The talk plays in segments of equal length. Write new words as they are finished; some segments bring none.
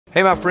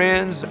Hey my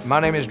friends,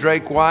 my name is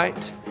Drake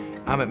White.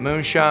 I'm at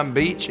Moonshine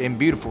Beach in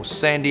beautiful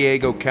San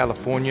Diego,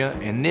 California,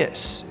 and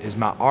this is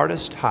my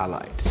artist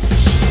highlight.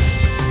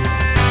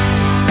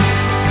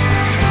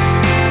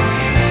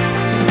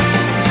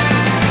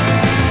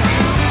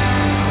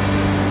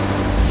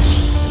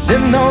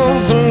 Then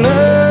those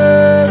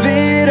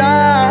beloved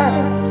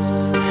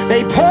eyes,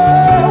 they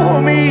pull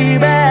me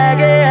back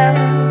in.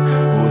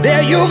 Oh,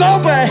 there you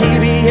go,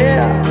 baby,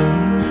 yeah.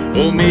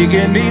 Oh,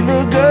 making me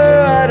look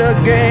good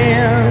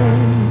again.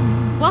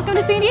 Welcome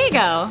to San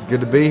Diego. Good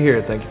to be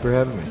here. Thank you for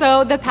having me.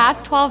 So the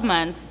past 12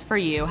 months for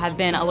you have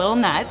been a little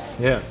nuts.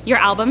 Yeah. Your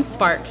album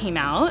Spark came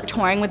out,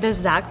 touring with the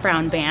Zac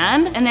Brown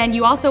Band, and then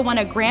you also won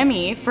a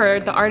Grammy for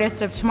the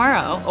Artist of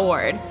Tomorrow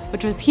award,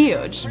 which was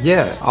huge.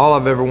 Yeah, all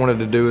I've ever wanted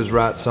to do is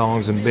write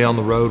songs and be on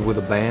the road with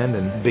a band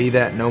and be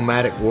that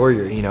nomadic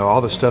warrior. You know,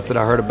 all the stuff that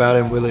I heard about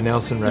in Willie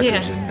Nelson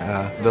records.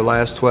 Yeah. And the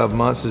last 12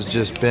 months has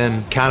just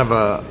been kind of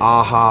a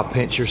aha,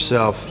 pinch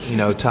yourself, you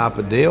know, type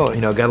of deal.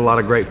 You know, got a lot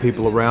of great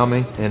people around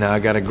me, and I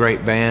got a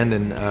great band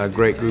and a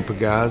great group of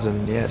guys,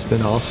 and yeah, it's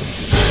been awesome.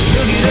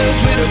 Look at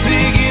us with a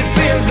picket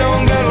fence,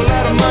 don't got a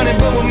lot of money,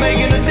 but we're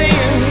making a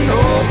dent.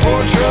 Oh,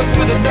 for a truck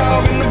with a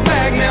dog in the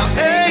back now.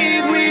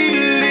 Hey, we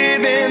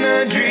live in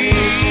a dream.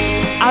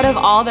 Out of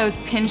all those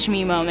pinch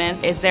me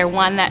moments, is there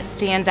one that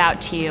stands out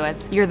to you as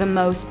you're the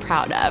most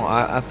proud of? Well,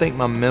 I think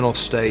my mental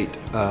state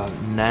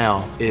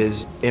now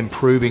is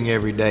improving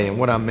every day, and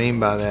what I mean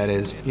by that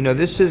is, you know,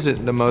 this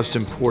isn't the most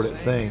important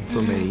thing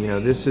for me. You know,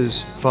 this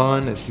is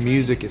fun, it's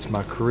music, it's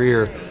my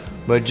career,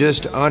 but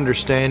just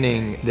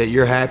understanding that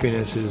your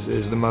happiness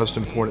is the most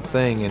important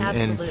thing.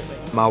 And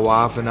my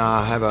wife and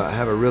I have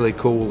a really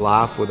cool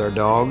life with our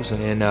dogs,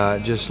 and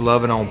just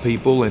loving on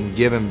people and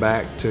giving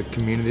back to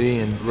community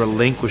and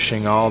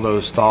relinquishing all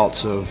those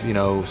thoughts of, you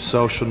know,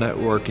 social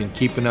networking,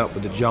 keeping up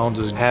with the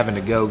Joneses, having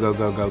to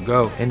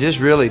go, and just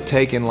really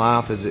taking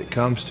life as it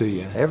comes to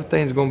you.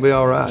 Everything's gonna be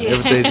all right. Yeah.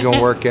 Everything's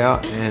gonna work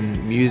out,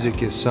 and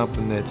music is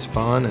something that's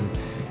fun,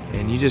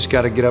 and you just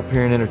got to get up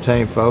here and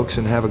entertain folks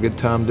and have a good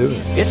time doing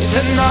it. It's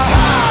in the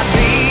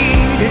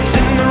heartbeat, it's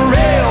in the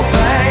real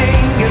thing.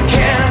 You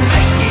can't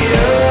make it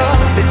up,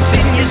 it's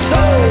in your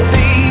soul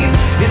beat,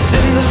 it's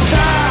in the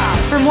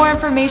stars. For more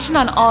information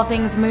on all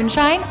things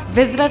Moonshine,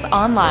 visit us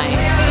online.